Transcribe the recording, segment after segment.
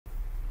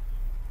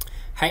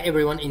Hi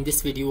everyone, in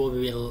this video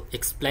we will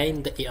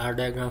explain the AR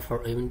diagram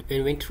for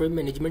inventory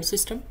management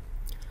system.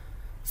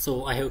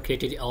 So I have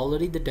created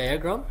already the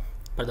diagram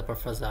for the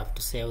purpose of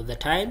to save the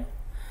time,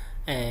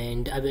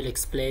 and I will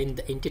explain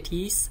the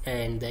entities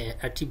and the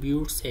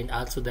attributes and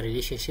also the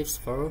relationships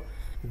for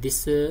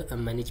this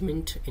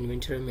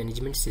inventory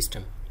management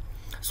system.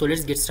 So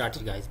let's get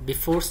started, guys.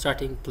 Before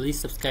starting, please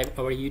subscribe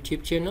our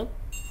YouTube channel.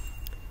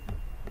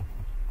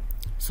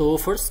 So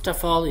first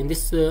of all, in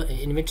this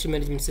inventory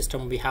management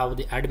system, we have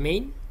the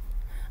admin,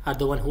 are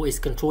the one who is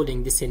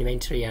controlling this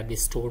inventory or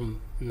this store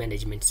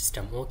management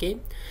system. Okay,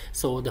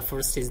 so the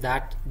first is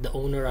that the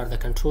owner or the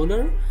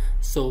controller,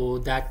 so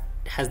that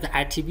has the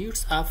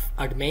attributes of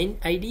admin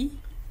ID,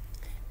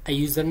 a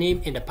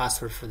username and a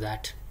password for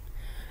that.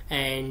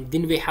 And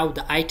then we have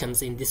the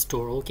items in this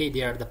store. Okay,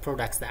 they are the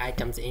products, the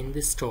items in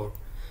this store.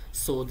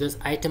 So this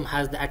item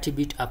has the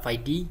attribute of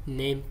ID,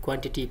 name,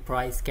 quantity,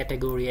 price,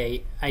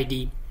 category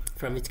ID,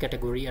 from which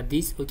category are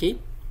these. Okay,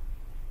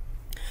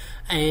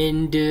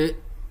 and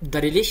the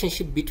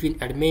relationship between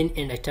admin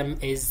and item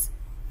is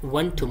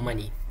one to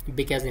many,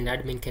 because an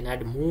admin can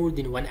add more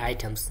than one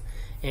items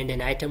and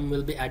an item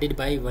will be added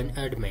by one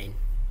admin.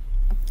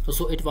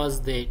 So it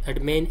was the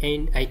admin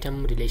and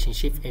item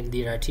relationship and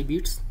their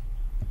attributes.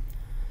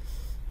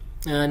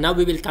 Now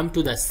we will come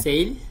to the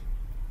sale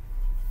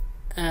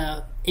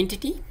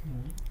entity.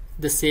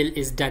 The sale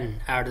is done,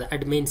 or the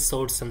admin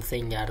sold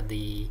something, or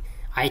the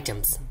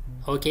items.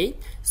 Okay,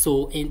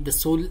 so in the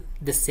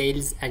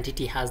sales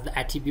entity has the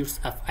attributes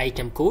of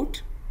item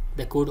code,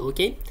 the code,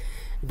 okay,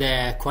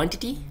 the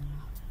quantity,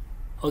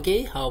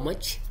 okay, how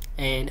much,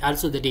 and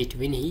also the date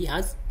when he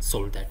has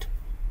sold that.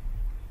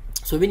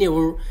 So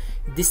whenever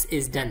this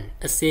is done,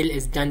 a sale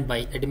is done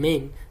by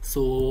admin,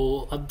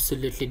 so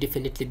absolutely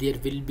definitely there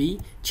will be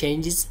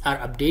changes or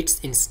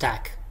updates in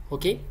stack.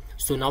 Okay,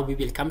 so now we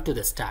will come to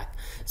the stack.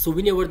 So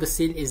whenever the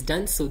sale is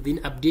done, so then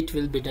update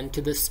will be done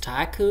to the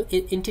stack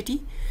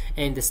entity,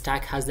 and the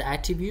stack has the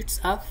attributes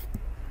of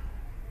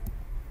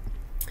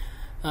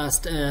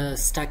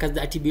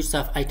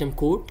item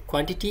code,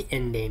 quantity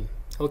and name.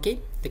 Okay,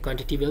 the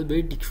quantity will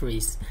be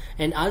decreased,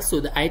 and also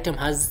the item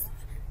has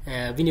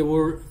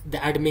whenever the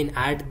admin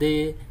add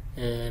the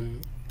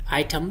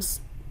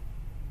items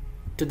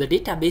to the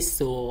database,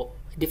 so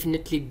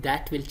definitely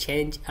that will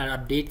change or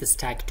update the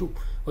stack too.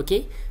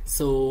 Okay,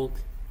 so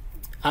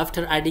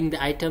after adding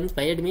the items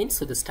by admin,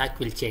 so the stack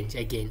will change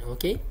again.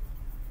 Okay,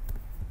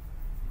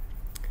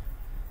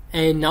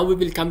 and now we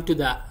will come to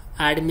the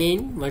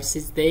admin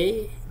versus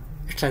the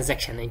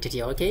transaction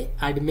entity. Okay,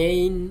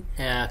 admin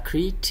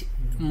create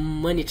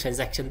money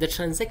transaction. The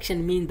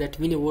transaction means that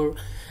whenever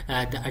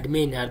the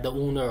admin or the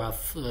owner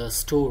of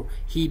store,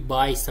 he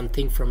buys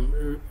something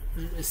from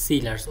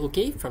sellers,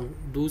 okay, from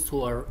those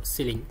who are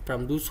selling,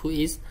 from those who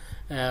is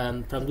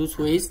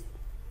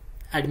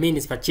admin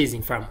is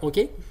purchasing from.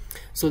 Okay,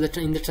 so that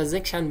in the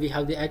transaction we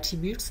have the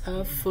attributes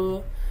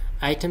of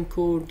item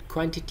code,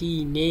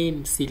 quantity,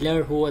 name,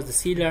 seller, who was the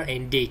seller,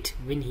 and date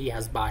when he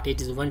has bought.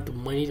 It is one to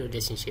many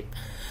relationship.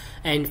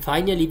 And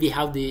finally we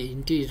have the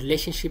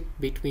relationship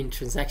between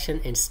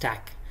transaction and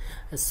stack.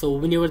 So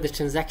whenever the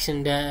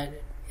transaction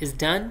is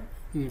done,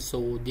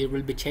 so there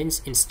will be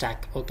change in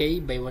stack. Okay,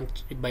 by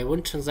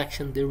one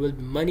transaction there will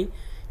be money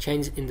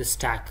change in the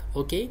stack.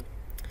 Okay,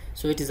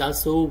 so it is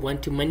also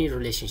one to many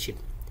relationship,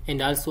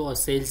 and also a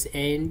sales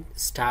and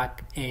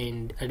stack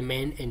and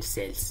admin and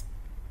sales.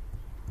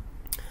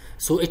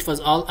 So it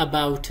was all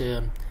about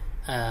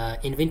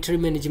inventory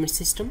management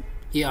system,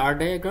 AR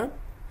diagram.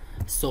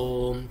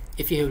 So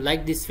if you have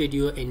liked this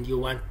video and you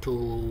want to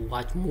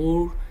watch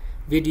more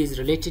videos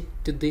related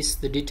to this,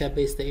 the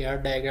database, the AR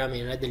diagram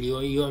and other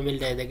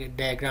UML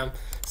diagram,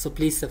 so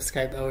please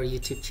subscribe our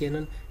YouTube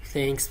channel.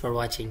 Thanks for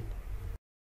watching.